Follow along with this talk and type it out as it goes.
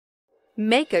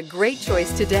Make a great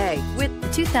choice today with the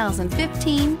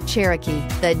 2015 Cherokee.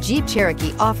 The Jeep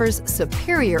Cherokee offers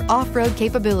superior off-road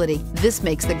capability. This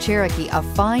makes the Cherokee a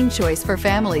fine choice for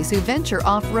families who venture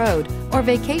off-road or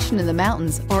vacation in the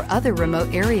mountains or other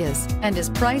remote areas, and is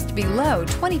priced below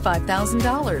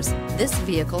 $25,000. This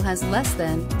vehicle has less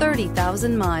than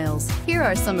 30,000 miles. Here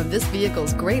are some of this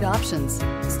vehicle's great options: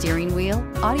 steering wheel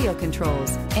audio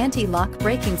controls, anti-lock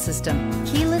braking system,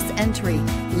 keyless entry,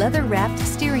 leather-wrapped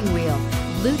steering wheel,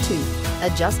 Bluetooth,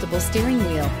 adjustable steering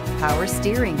wheel, power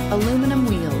steering, aluminum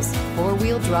wheels,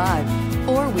 four-wheel drive,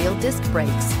 four-wheel disc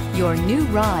brakes. Your new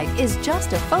ride is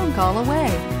just a phone call away.